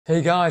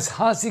Hey guys,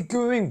 how's it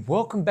going?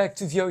 Welcome back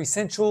to VR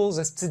Essentials.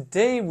 As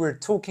today we're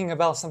talking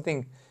about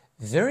something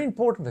very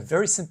important but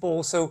very simple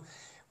also,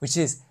 which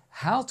is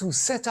how to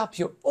set up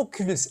your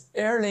Oculus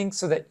Airlink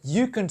so that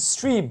you can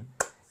stream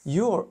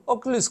your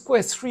Oculus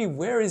Quest 3.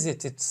 Where is it?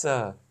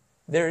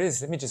 There it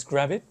is. Let me just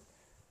grab it.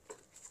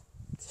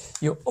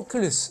 Your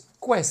Oculus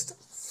Quest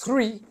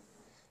 3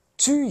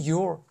 to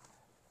your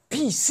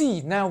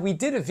PC. Now we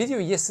did a video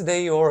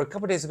yesterday or a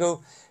couple days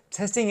ago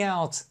testing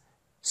out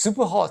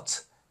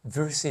Superhot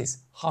versus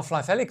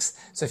Half-Life Alyx.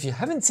 So if you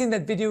haven't seen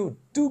that video,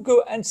 do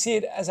go and see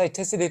it as I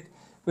tested it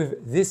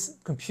with this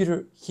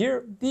computer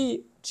here,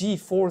 the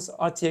GeForce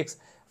RTX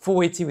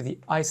 480 with the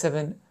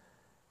i7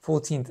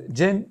 14th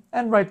gen.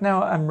 And right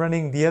now I'm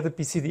running the other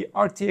PC, the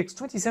RTX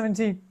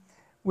 2070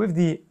 with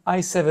the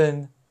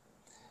i7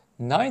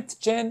 9th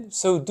gen.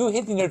 So do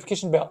hit the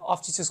notification bell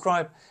after you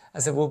subscribe,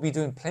 as I will be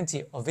doing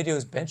plenty of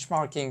videos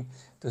benchmarking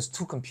those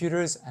two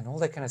computers and all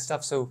that kind of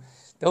stuff. So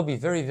they'll be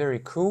very, very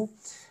cool.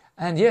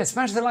 And yeah,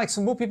 smash the like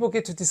so more people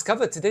get to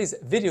discover today's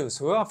video.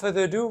 So without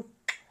further ado,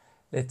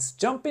 let's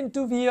jump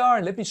into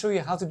VR. Let me show you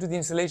how to do the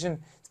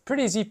installation. It's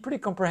pretty easy, pretty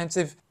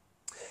comprehensive.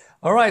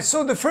 All right,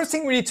 so the first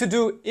thing we need to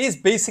do is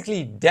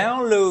basically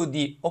download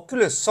the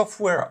Oculus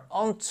software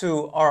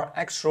onto our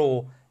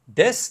actual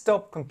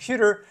desktop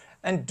computer,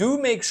 and do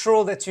make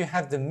sure that you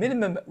have the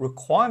minimum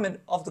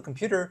requirement of the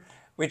computer,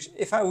 which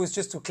if I was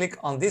just to click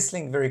on this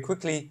link very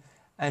quickly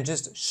and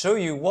just show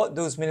you what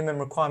those minimum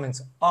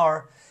requirements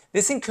are.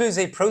 This includes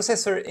a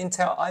processor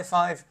Intel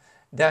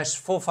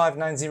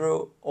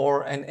i5-4590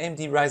 or an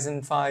AMD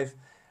Ryzen 5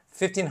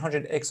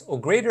 1500X or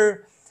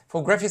greater.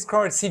 For graphics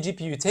card,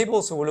 CGPU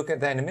table, so we'll look at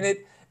that in a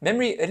minute.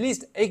 Memory, at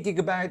least 8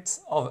 GB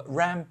of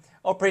RAM.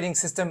 Operating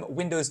system,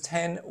 Windows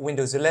 10,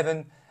 Windows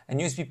 11,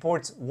 and USB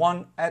ports,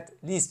 1 at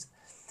least.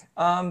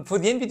 For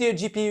the NVIDIA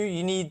GPU,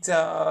 you need,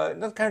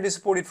 not currently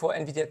supported for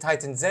NVIDIA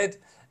Titan Z,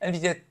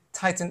 NVIDIA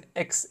Titan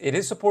X, it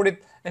is supported.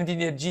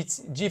 NVIDIA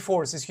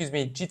GeForce,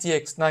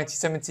 GTX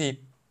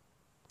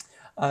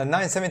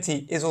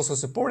 970 is also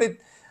supported.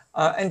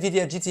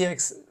 NVIDIA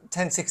GTX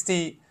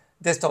 1060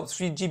 desktop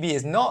 3GB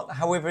is not,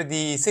 however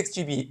the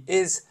 6GB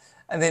is.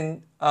 And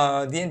then the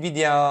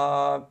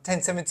NVIDIA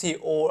 1070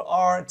 or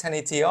R,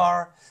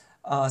 1080R,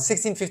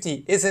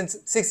 1650 isn't,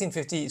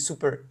 1650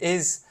 Super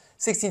is,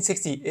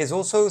 1660 is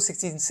also,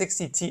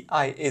 1660 Ti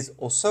is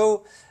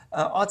also.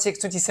 RTX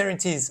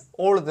 2070s,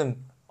 all of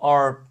them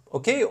are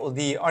okay, or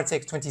the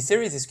RTX 20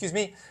 series,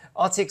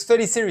 RTX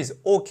 30 series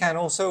all can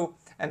also,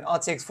 and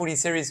RTX 40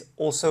 series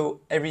also,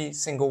 every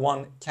single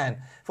one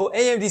can. For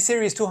AMD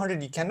series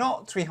 200 you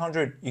cannot,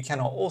 300 you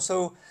cannot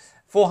also,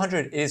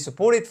 400 is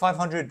supported,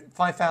 500,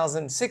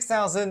 5000,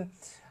 6000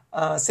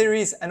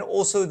 series, and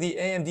also the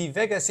AMD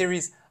Vega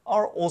series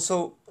are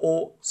also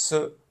all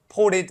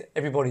supported,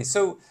 everybody.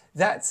 So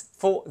that's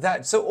for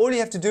that. So all you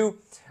have to do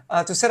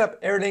to set up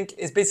Airlink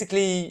is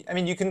basically,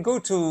 you can go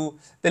to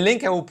the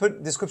link I will put in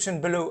the description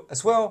below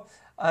as well.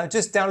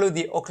 Just download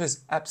the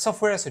Oculus app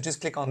software. So just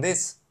click on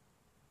this.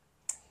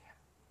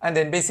 And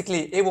then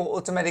basically it will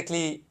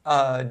automatically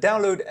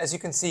download, as you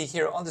can see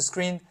here on the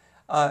screen,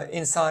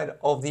 inside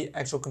of the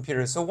actual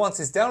computer. So once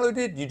it's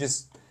downloaded, you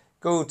just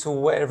go to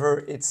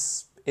wherever it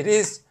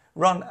is,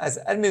 run as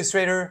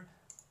administrator.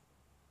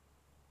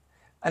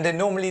 And then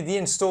normally the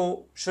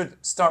install should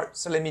start.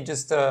 So let me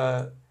just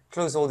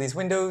close all these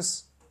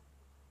windows.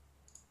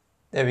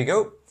 There we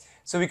go.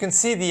 So we can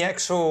see the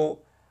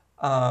actual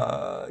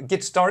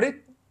get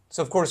started.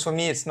 So of course for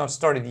me it's not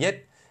started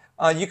yet.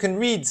 You can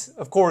read,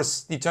 of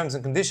course, the terms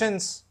and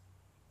conditions.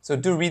 So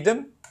do read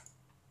them.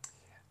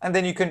 And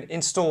then you can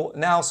install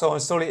now. So I'll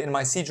install it in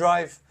my C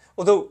drive.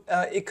 Although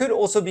it could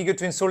also be good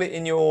to install it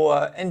in your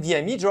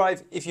NVMe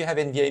drive if you have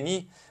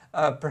NVMe,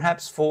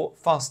 perhaps for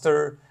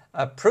faster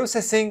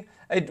processing.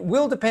 It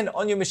will depend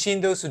on your machine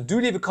though. So do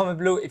leave a comment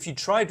below if you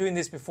tried doing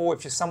this before.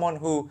 If you're someone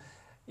who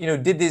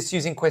did this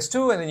using Quest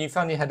 2 and then you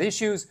found you had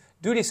issues,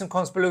 do leave some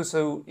comments below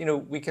so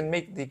we can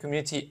make the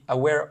community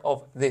aware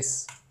of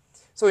this.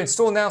 So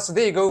install now. So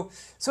there you go.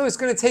 So it's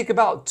going to take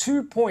about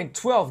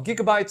 2.12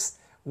 gigabytes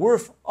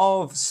worth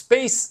of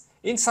space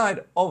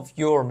inside of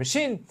your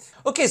machine.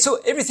 Okay, so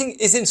everything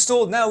is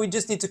installed now. We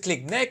just need to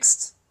click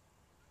next,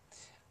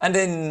 and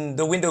then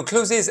the window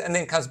closes and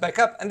then comes back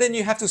up, and then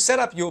you have to set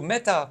up your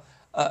Meta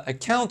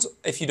account.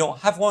 If you don't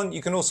have one,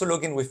 you can also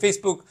log in with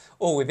Facebook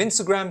or with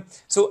Instagram.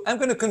 So I'm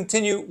going to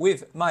continue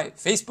with my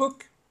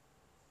Facebook.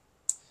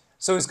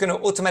 So it's going to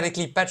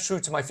automatically patch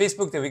through to my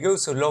Facebook. There we go.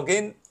 So log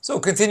in.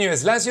 So continue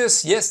as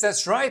Lazius. Yes,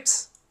 that's right.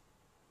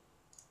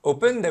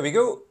 Open. There we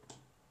go.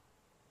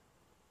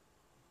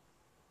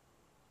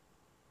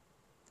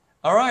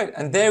 All right.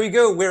 And there we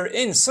go. We're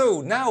in.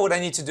 So now what I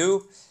need to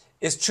do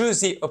is choose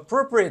the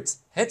appropriate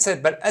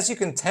headset. But as you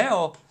can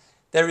tell,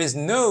 there is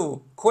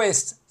no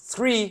Quest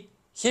 3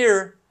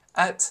 here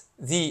at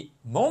the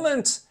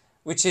moment,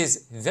 which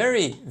is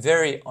very,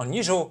 very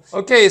unusual.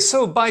 Okay,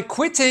 so by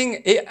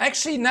quitting, it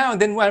actually now,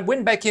 then when I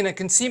went back in, I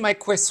can see my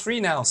Quest 3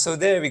 now. So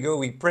there we go,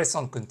 we press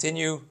on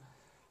continue.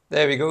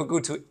 There we go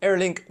to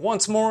Airlink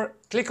once more,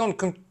 click on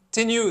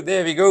Continue.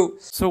 There we go.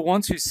 So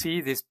once you see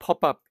this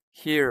pop up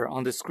here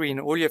on the screen,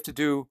 all you have to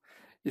do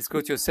is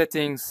go to your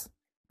settings,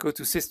 go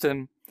to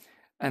system,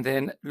 and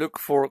then look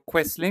for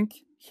Quest Link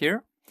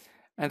here.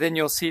 And then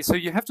you'll see, so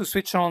you have to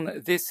switch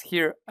on this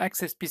here,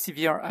 access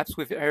Pcvr apps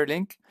with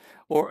Airlink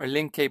or a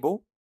link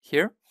cable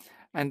here,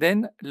 and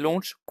then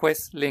launch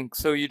Quest Link.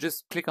 So you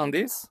just click on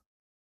this,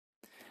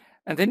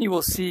 and then you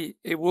will see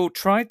it will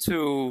try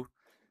to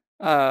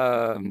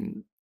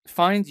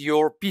find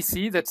your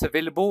PC that's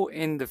available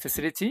in the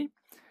facility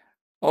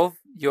of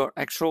your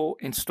actual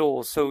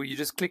install. So you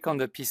just click on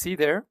the PC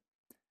there,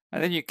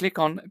 and then you click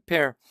on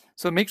pair.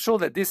 So make sure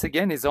that this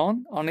again is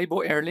on. Enable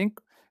Airlink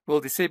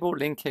will disable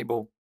link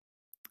cable.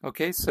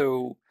 Okay,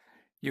 so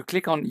you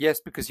click on yes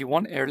because you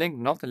want Airlink,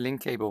 not the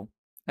link cable.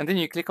 And then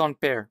you click on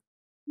pair.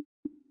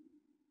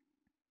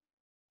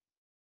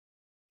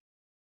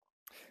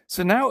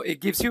 So now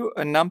it gives you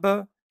a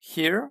number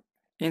here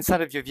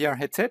inside of your VR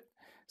headset.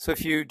 So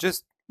if you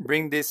just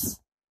bring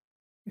this,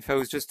 if I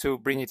was just to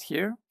bring it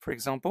here, for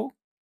example,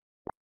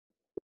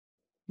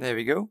 there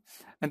we go.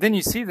 And then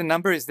you see the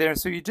number is there.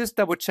 So you just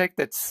double check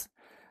that's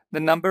the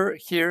number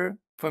here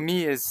for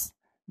me is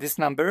this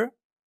number.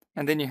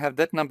 And then you have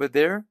that number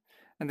there.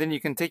 And then you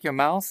can take your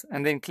mouse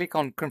and then click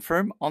on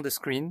confirm on the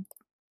screen.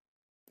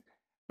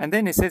 And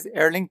then it says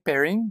Airlink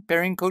pairing,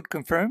 pairing code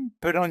confirm,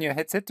 put on your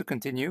headset to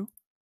continue.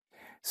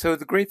 So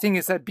the great thing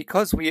is that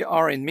because we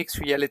are in mixed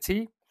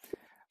reality,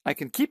 I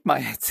can keep my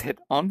headset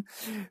on.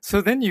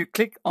 So then you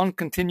click on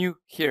continue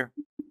here.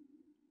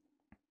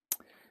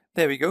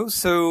 There we go.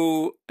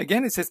 So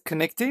again, it says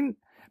connecting,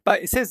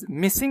 but it says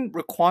missing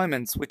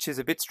requirements, which is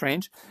a bit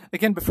strange.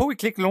 Again, before we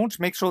click launch,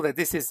 make sure that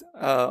this is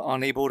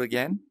enabled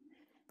again.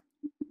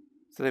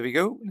 So there we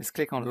go. Let's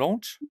click on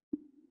launch.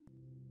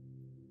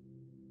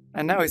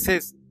 And now it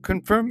says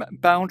confirm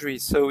boundary.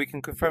 So we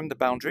can confirm the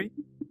boundary,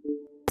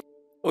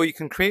 or you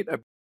can create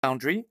a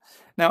boundary.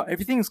 Now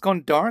everything's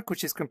gone dark,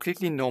 which is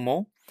completely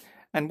normal.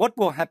 And what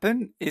will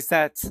happen is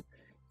that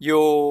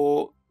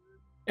your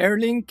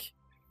Airlink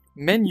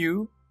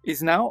menu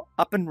is now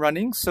up and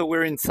running. So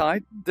we're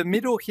inside. The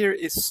middle here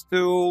is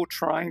still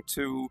trying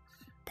to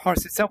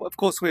parse itself. Of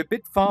course, we're a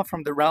bit far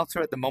from the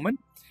router at the moment.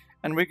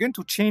 And we're going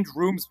to change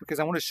rooms because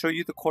I want to show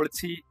you the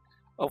quality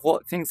of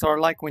what things are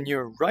like when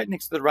you're right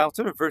next to the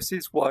router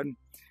versus when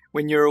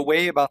you're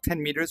away about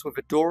 10 meters with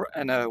a door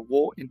and a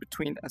wall in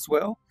between as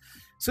well.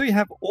 So you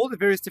have all the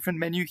various different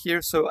menu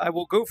here. So I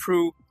will go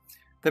through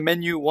the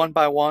menu one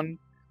by one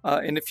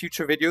in a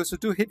future video. So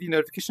do hit the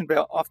notification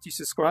bell after you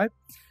subscribe.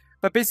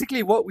 But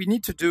basically what we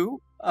need to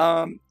do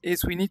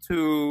is we need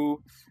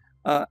to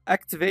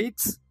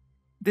activate.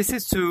 This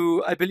is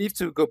to, I believe,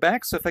 to go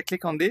back. So if I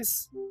click on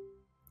this,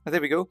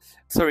 there we go.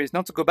 Sorry, it's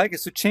not to go back,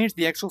 it's to change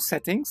the actual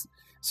settings.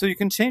 So you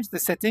can change the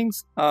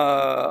settings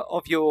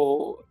of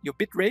your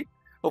bit rate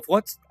of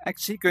what's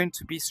actually going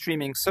to be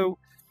streaming. So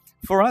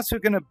for us, we're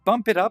going to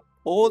bump it up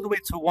all the way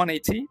to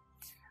 180.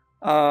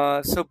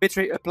 So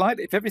bitrate applied.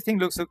 If everything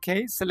looks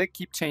okay, select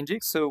keep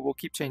changing. So we'll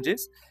keep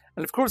changes.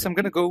 And of course, I'm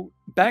going to go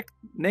back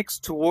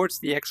next towards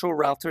the actual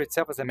router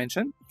itself, as I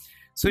mentioned.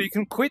 So you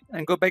can quit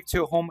and go back to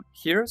your home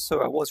here.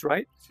 So I was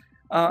right.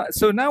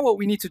 So now what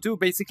we need to do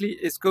basically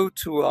is go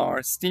to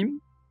our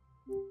Steam.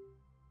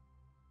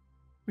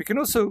 We can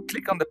also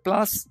click on the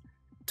plus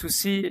to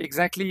see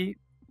exactly,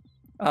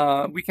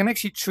 we can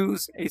actually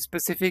choose a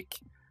specific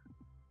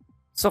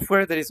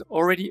software that is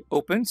already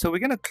open. So we're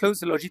going to close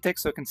the Logitech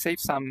so I can save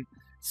some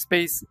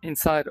space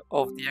inside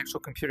of the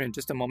actual computer in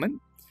just a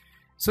moment.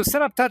 So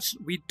setup touch,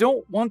 we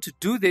don't want to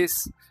do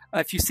this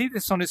if you see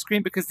this on the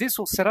screen because this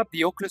will set up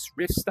the Oculus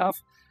Rift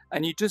stuff.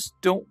 And you just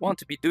don't want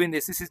to be doing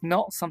this. This is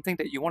not something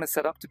that you want to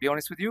set up, to be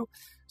honest with you.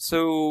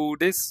 So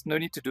this, no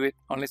need to do it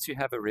unless you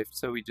have a Rift.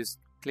 So we just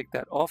click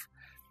that off.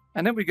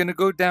 And then we're going to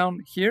go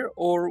down here,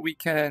 or we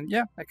can,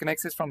 yeah, I can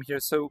access from here.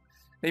 So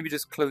maybe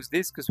just close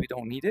this because we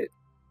don't need it.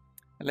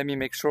 And let me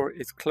make sure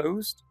it's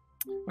closed.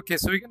 Okay,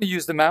 so we're going to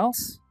use the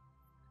mouse.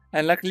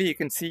 And luckily you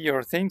can see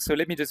your thing. So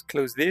let me just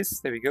close this.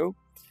 There we go.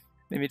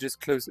 Let me just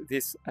close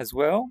this as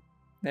well.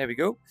 There we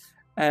go.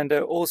 And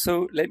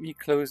also let me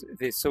close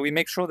this. So we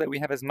make sure that we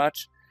have as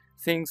much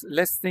things,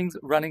 less things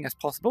running as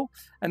possible.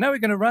 And now we're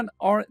going to run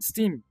our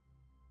Steam.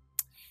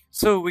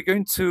 So we're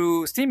going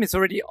to, Steam is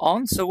already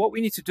on. So what we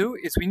need to do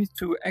is we need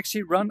to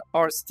actually run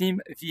our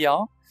Steam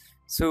VR.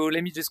 So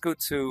let me just go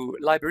to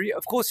library.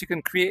 Of course, you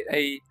can create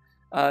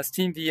a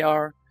Steam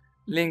VR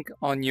link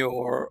on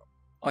your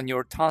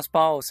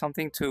taskbar or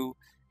something to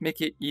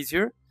make it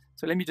easier.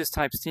 So let me just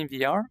type Steam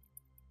VR.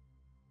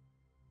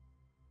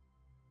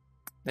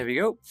 There we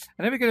go.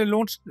 And then we're going to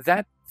launch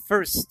that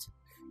first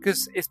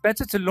because it's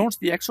better to launch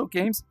the actual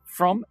games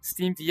from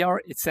Steam VR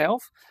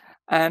itself.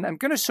 And I'm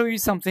going to show you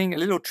something, a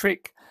little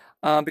trick,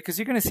 because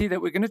you're going to see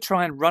that we're going to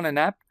try and run an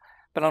app,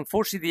 but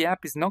unfortunately the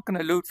app is not going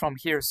to load from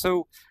here.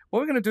 So what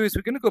we're going to do is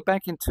we're going to go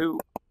back into,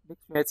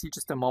 let's see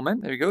just a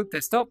moment. There we go,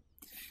 desktop.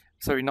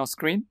 Sorry, not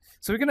screen.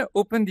 So we're going to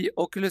open the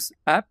Oculus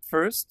app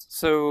first.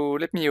 So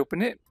let me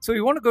open it. So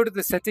we want to go to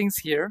the settings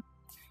here.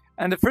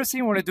 And the first thing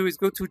you want to do is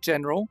go to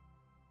general.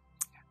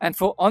 And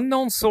for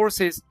unknown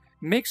sources,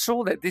 make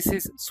sure that this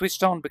is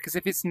switched on, because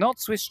if it's not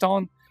switched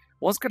on,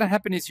 what's going to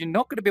happen is you're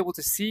not going to be able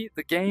to see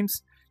the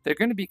games. They're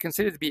going to be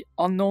considered to be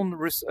unknown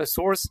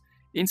source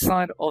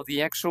inside of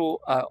the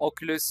actual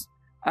Oculus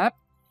app.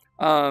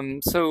 Or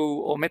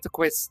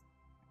MetaQuest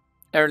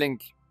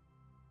Airlink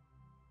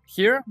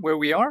here where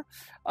we are.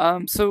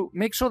 So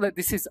make sure that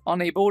this is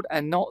enabled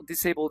and not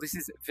disabled. This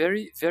is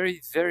very,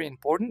 very, very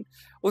important.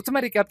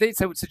 Automatic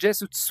updates, I would suggest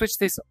to switch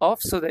this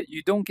off so that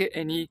you don't get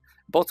any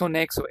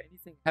bottlenecks or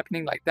anything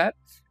happening like that.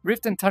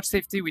 Rift and touch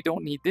safety, we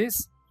don't need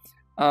this.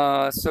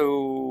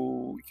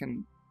 So we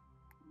can,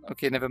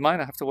 okay, never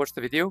mind, I have to watch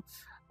the video.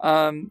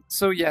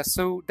 So yeah,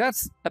 so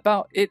that's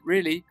about it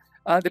really.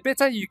 The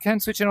beta, you can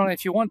switch it on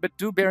if you want, but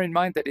do bear in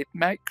mind that it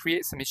might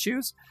create some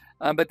issues.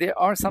 But there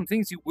are some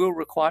things you will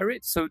require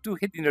it. So do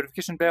hit the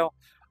notification bell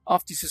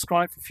after you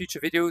subscribe for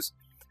future videos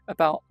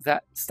about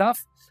that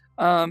stuff.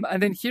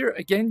 And then here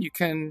again, you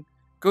can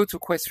go to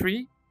Quest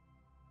 3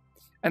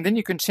 and then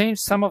you can change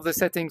some of the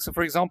settings. So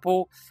for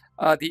example,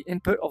 the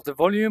input of the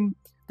volume,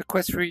 the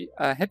Quest 3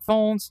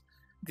 headphones,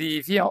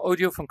 the VR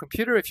audio from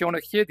computer, if you want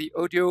to hear the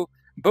audio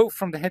both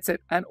from the headset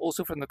and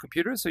also from the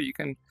computer, so you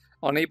can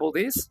enable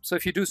this. So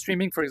if you do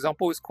streaming, for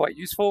example, it's quite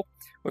useful.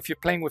 Or if you're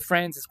playing with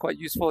friends, it's quite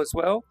useful as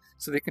well,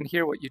 so they can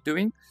hear what you're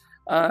doing.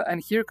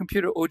 And here,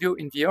 computer audio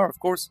in VR, of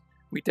course,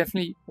 we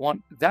definitely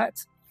want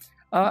that.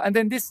 And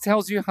then this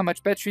tells you how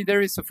much battery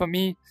there is. So for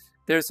me,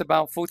 there's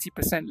about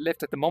 40%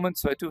 left at the moment,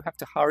 so I do have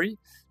to hurry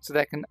so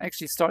that I can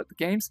actually start the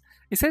games.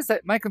 It says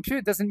that my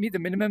computer doesn't meet the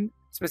minimum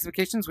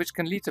specifications, which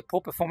can lead to poor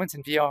performance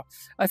in VR.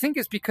 I think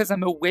it's because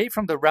I'm away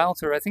from the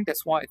router. I think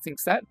that's why it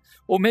thinks that.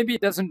 Or maybe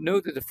it doesn't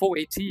know that the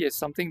 480 is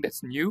something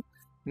that's new.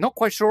 Not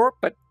quite sure,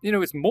 but you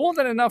know, it's more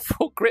than enough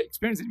for great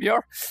experience in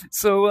VR.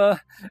 So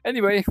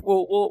anyway,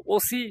 we'll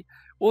see.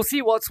 We'll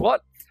see what's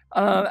what.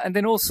 And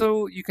then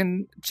also you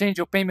can change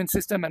your payment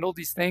system and all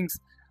these things.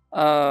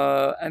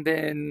 And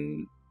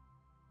then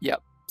yeah,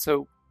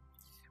 so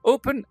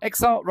Open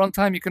XR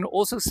runtime, you can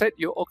also set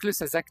your Oculus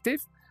as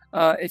active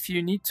if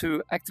you need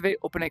to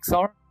activate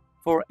OpenXR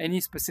for any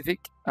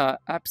specific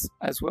apps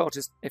as well,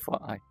 just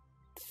FYI.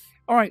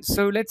 All right,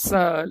 so let's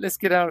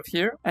get out of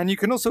here. And you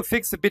can also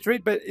fix the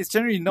bitrate, but it's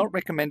generally not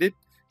recommended.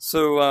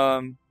 So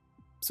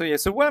yeah,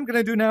 so what I'm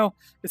going to do now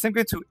is I'm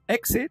going to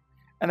exit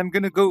and I'm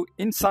going to go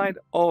inside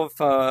of,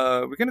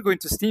 we're going to go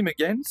into Steam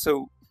again.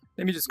 So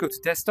let me just go to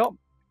desktop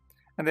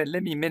and then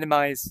let me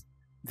minimize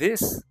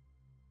this.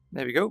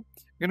 There we go.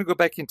 We're going to go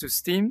back into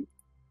Steam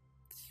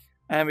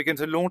and we're going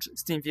to launch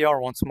Steam VR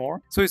once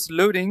more. So it's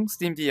loading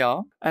Steam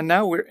VR and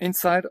now we're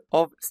inside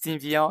of Steam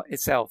VR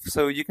itself.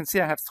 So you can see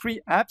I have 3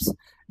 apps.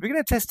 We're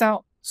going to test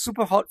out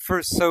Superhot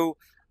first. So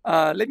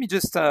let me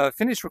just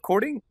finish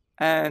recording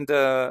and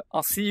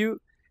I'll see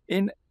you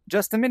in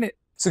just a minute.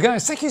 So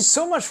guys, thank you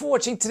so much for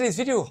watching today's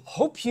video.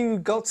 Hope you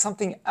got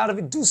something out of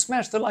it. Do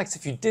smash the likes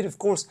if you did, of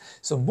course,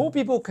 so more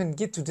people can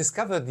get to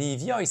discover the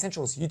VR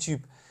Essentials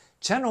YouTube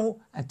channel,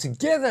 and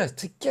together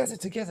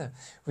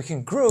we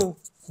can grow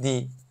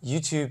the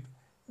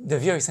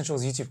VR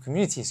Essentials YouTube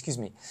community, excuse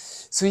me.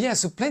 So yeah,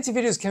 so plenty of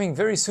videos coming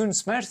very soon.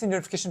 Smash the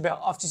notification bell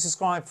after you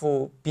subscribe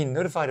for being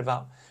notified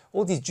about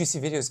all these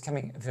juicy videos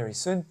coming very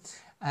soon.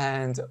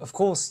 And of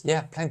course,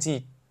 yeah,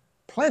 plenty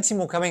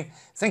more coming.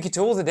 Thank you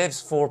to all the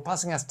devs for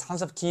passing us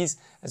tons of keys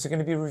as we're going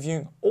to be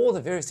reviewing all the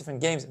various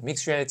different games,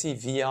 mixed reality,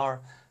 VR,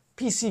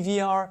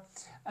 Pcvr,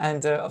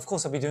 and of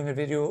course I'll be doing a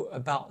video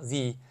about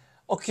the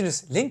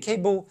Oculus link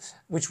cable,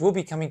 which will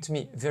be coming to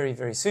me very,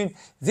 very soon.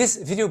 This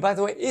video, by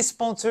the way, is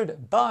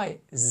sponsored by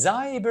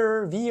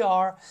Zyber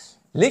VR.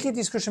 Link in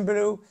the description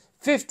below.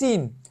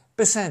 15%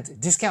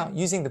 discount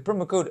using the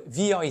promo code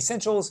VR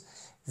Essentials.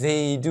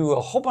 They do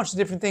a whole bunch of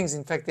different things.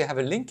 In fact, they have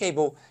a link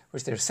cable,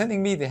 which they're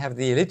sending me. They have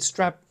the Elite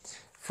strap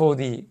for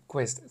the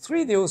Quest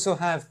 3. They also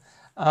have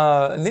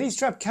an Elite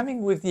strap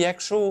coming with the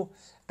actual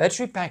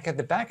battery pack at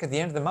the back at the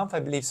end of the month,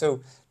 I believe.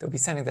 So they'll be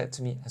sending that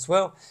to me as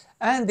well.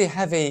 And they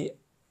have a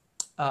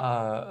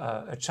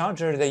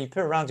charger that you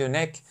put around your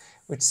neck,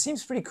 which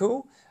seems pretty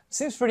cool.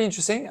 Seems pretty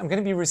interesting. I'm going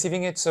to be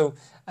receiving it, so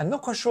I'm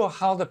not quite sure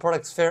how the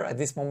products fare at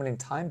this moment in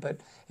time, but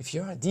if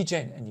you're a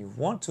DJ and you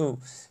want to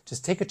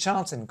just take a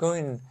chance and go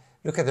and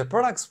look at the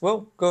products,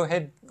 well, go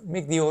ahead,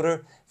 make the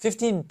order.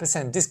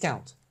 15%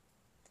 discount.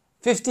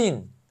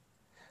 15%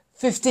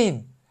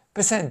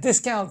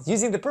 discount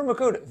using the promo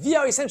code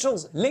VR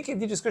Essentials. Link in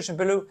the description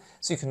below,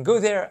 so you can go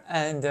there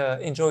and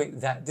enjoy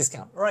that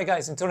discount. All right,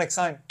 guys, until next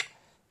time.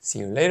 See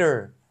you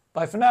later.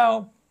 Bye for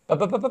now.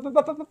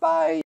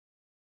 Bye.